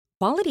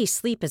Quality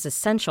sleep is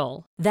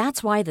essential.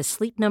 That's why the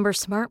Sleep Number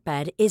Smart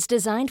Bed is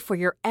designed for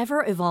your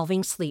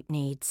ever-evolving sleep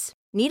needs.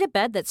 Need a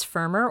bed that's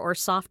firmer or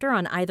softer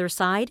on either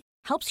side?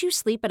 Helps you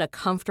sleep at a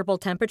comfortable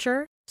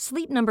temperature?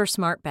 Sleep Number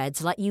Smart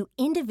Beds let you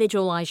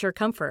individualize your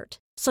comfort,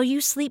 so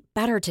you sleep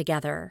better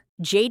together.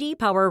 J.D.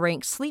 Power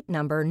ranks Sleep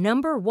Number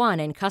number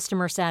 1 in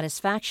customer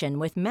satisfaction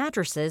with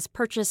mattresses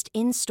purchased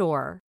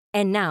in-store.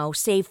 And now,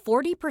 save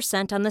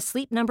 40% on the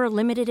Sleep Number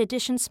Limited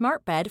Edition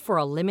Smart Bed for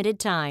a limited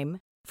time.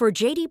 For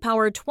J.D.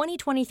 Power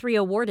 2023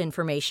 award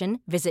information,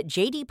 visit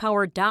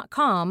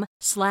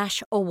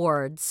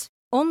jdpower.com/awards.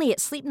 Only at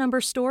Sleep Number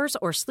stores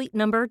or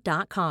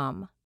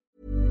sleepnumber.com.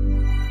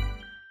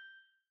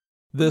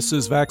 This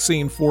is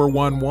Vaccine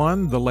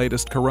 411, the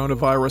latest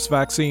coronavirus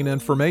vaccine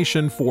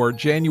information for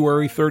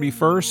January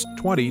 31st,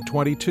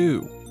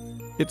 2022.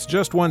 It's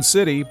just one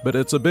city, but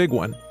it's a big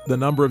one. The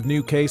number of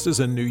new cases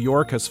in New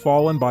York has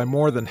fallen by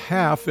more than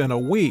half in a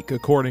week,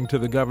 according to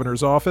the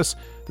governor's office.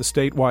 The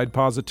statewide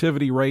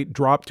positivity rate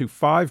dropped to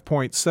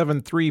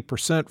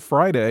 5.73%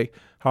 Friday.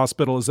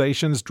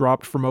 Hospitalizations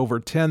dropped from over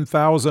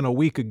 10,000 a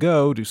week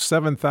ago to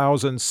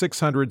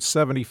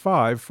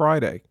 7,675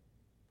 Friday.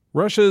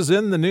 Russia's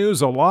in the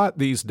news a lot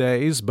these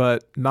days,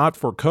 but not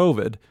for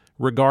COVID.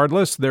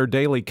 Regardless, their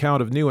daily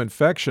count of new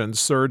infections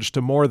surged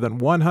to more than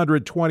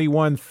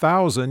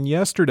 121,000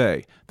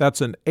 yesterday. That's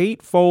an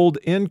 8-fold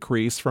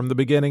increase from the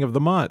beginning of the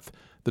month.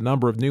 The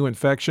number of new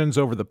infections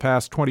over the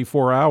past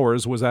 24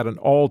 hours was at an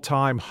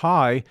all-time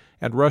high,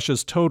 and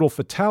Russia's total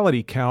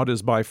fatality count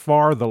is by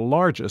far the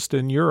largest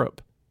in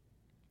Europe.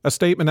 A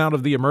statement out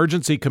of the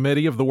Emergency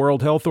Committee of the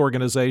World Health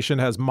Organization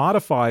has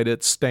modified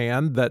its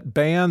stand that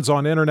bans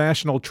on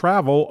international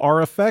travel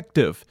are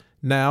effective.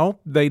 Now,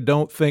 they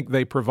don't think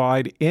they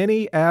provide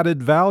any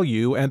added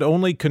value and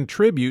only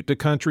contribute to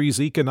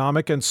countries'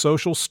 economic and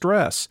social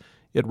stress.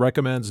 It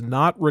recommends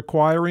not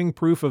requiring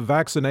proof of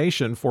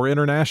vaccination for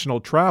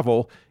international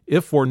travel,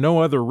 if for no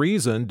other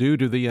reason due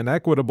to the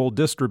inequitable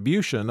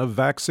distribution of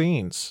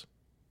vaccines.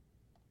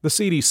 The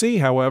CDC,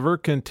 however,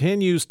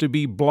 continues to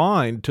be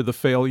blind to the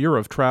failure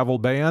of travel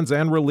bans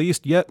and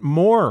released yet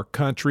more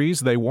countries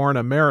they warn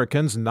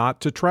Americans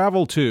not to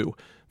travel to.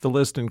 The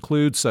list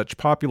includes such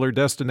popular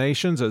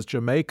destinations as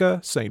Jamaica,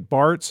 St.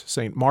 Bart's,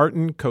 St.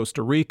 Martin,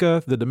 Costa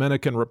Rica, the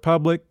Dominican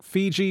Republic,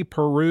 Fiji,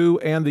 Peru,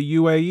 and the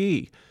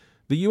UAE.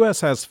 The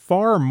U.S. has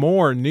far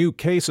more new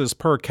cases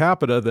per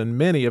capita than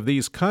many of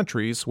these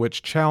countries,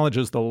 which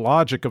challenges the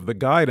logic of the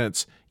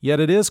guidance, yet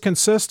it is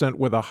consistent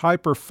with a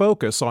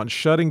hyper-focus on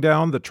shutting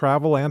down the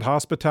travel and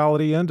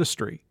hospitality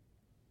industry.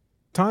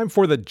 Time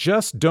for the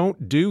Just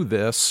Don't Do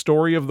This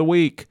story of the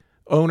week.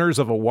 Owners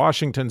of a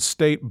Washington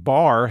state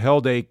bar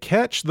held a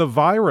Catch the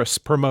Virus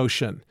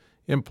promotion.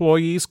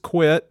 Employees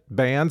quit,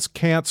 bans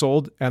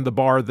canceled, and the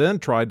bar then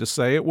tried to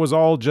say it was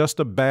all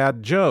just a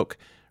bad joke.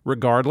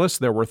 Regardless,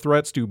 there were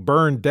threats to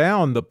burn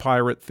down the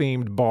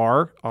pirate-themed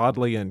bar,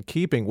 oddly in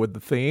keeping with the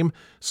theme,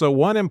 so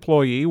one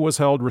employee was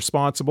held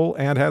responsible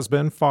and has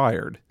been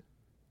fired.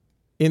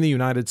 In the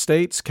United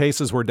States,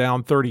 cases were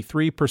down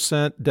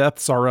 33%,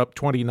 deaths are up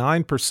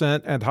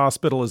 29%, and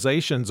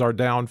hospitalizations are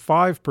down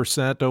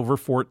 5% over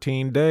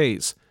 14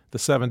 days. The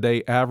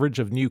 7-day average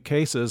of new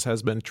cases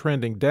has been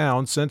trending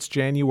down since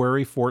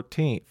January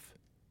 14th.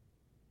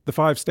 The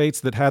 5 states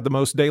that had the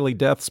most daily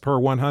deaths per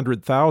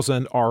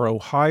 100,000 are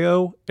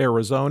Ohio,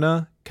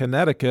 Arizona,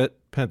 Connecticut,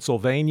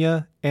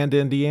 Pennsylvania, and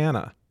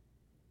Indiana.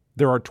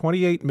 There are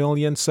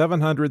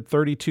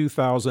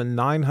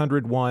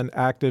 28,732,901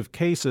 active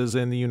cases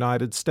in the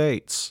United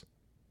States.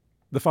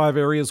 The 5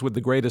 areas with the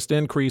greatest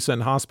increase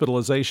in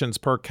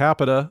hospitalizations per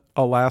capita: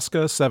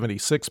 Alaska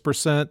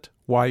 76%,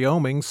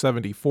 Wyoming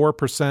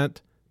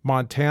 74%,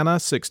 Montana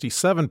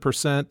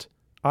 67%,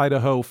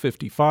 Idaho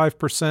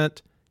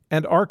 55%,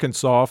 and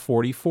Arkansas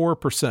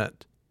 44%.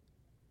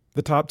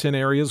 The top 10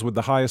 areas with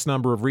the highest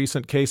number of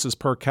recent cases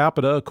per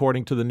capita,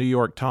 according to the New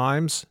York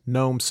Times: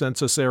 Nome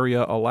Census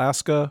Area,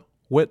 Alaska;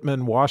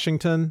 Whitman,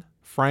 Washington;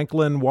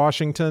 Franklin,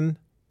 Washington;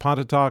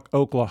 Pontotoc,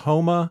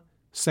 Oklahoma;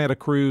 Santa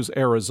Cruz,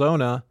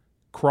 Arizona;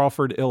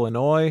 Crawford,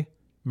 Illinois;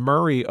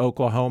 Murray,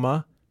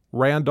 Oklahoma;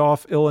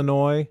 Randolph,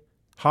 Illinois;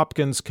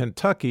 Hopkins,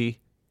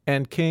 Kentucky;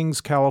 and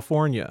Kings,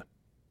 California.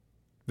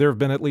 There have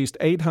been at least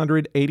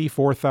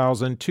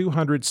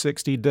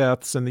 884,260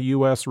 deaths in the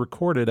U.S.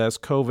 recorded as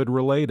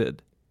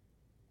COVID-related.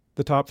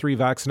 The top 3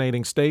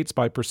 vaccinating states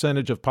by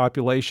percentage of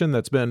population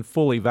that's been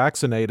fully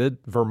vaccinated: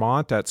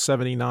 Vermont at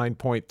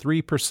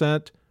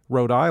 79.3%,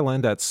 Rhode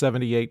Island at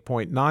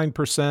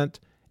 78.9%,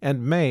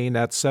 and Maine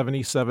at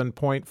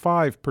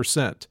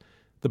 77.5%.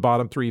 The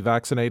bottom 3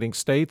 vaccinating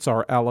states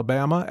are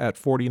Alabama at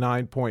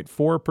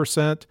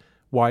 49.4%,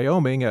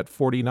 Wyoming at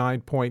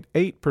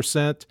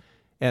 49.8%,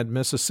 and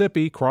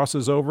Mississippi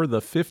crosses over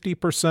the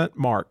 50%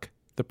 mark.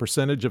 The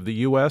percentage of the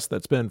U.S.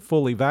 that's been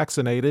fully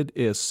vaccinated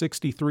is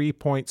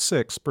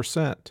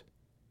 63.6%.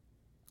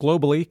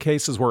 Globally,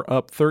 cases were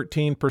up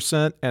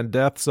 13% and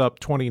deaths up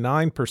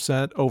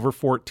 29% over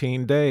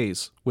 14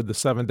 days, with the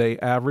 7-day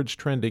average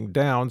trending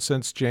down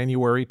since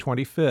January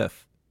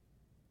 25th.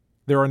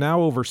 There are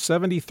now over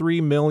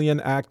 73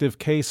 million active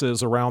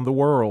cases around the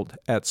world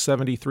at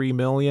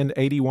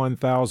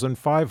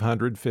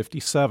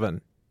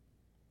 73,081,557.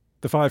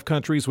 The 5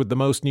 countries with the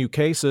most new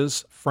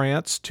cases: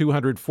 France,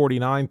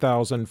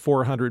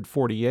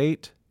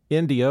 249,448,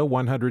 India,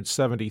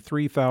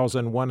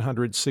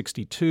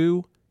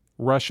 173,162,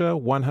 Russia,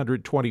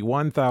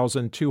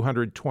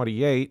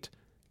 121,228,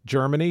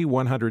 Germany,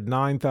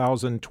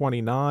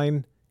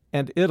 109,029,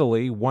 and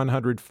Italy,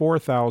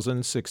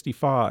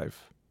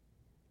 104,065.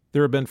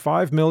 There have been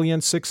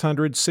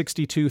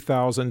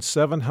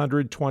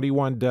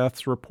 5,662,721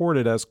 deaths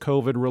reported as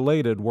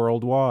COVID-related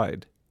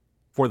worldwide.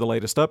 For the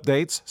latest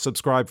updates,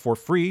 subscribe for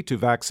free to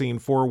Vaccine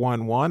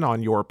 411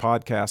 on your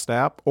podcast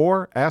app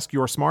or ask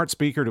your smart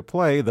speaker to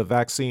play the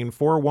Vaccine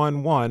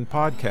 411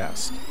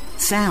 podcast.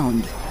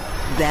 Sound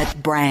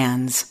that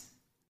brands.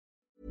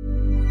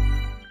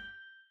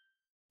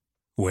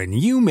 When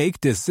you make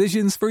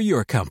decisions for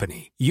your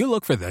company, you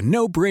look for the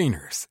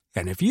no-brainers.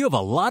 And if you have a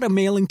lot of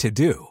mailing to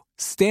do,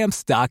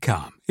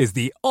 Stamps.com is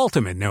the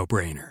ultimate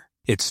no-brainer.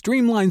 It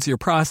streamlines your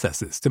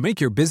processes to make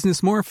your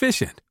business more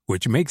efficient,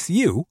 which makes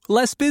you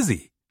less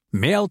busy.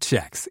 Mail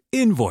checks,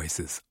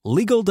 invoices,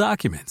 legal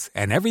documents,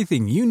 and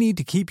everything you need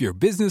to keep your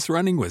business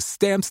running with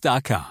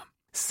Stamps.com.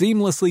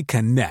 Seamlessly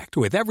connect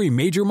with every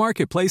major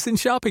marketplace and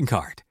shopping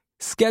cart.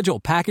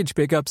 Schedule package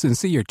pickups and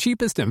see your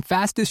cheapest and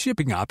fastest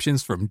shipping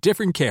options from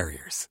different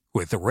carriers,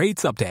 with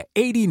rates up to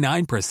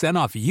 89%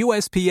 off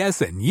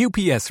USPS and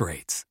UPS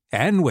rates.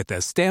 And with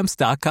the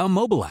Stamps.com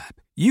mobile app,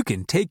 you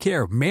can take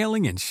care of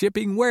mailing and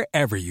shipping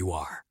wherever you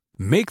are.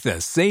 Make the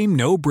same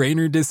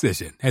no-brainer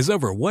decision as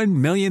over 1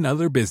 million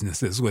other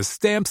businesses with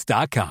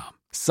Stamps.com.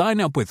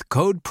 Sign up with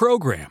code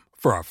PROGRAM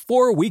for a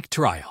 4-week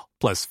trial,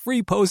 plus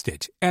free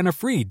postage and a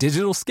free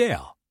digital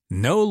scale.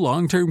 No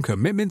long-term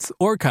commitments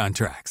or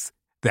contracts.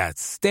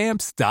 That's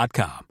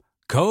Stamps.com.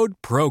 Code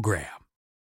PROGRAM.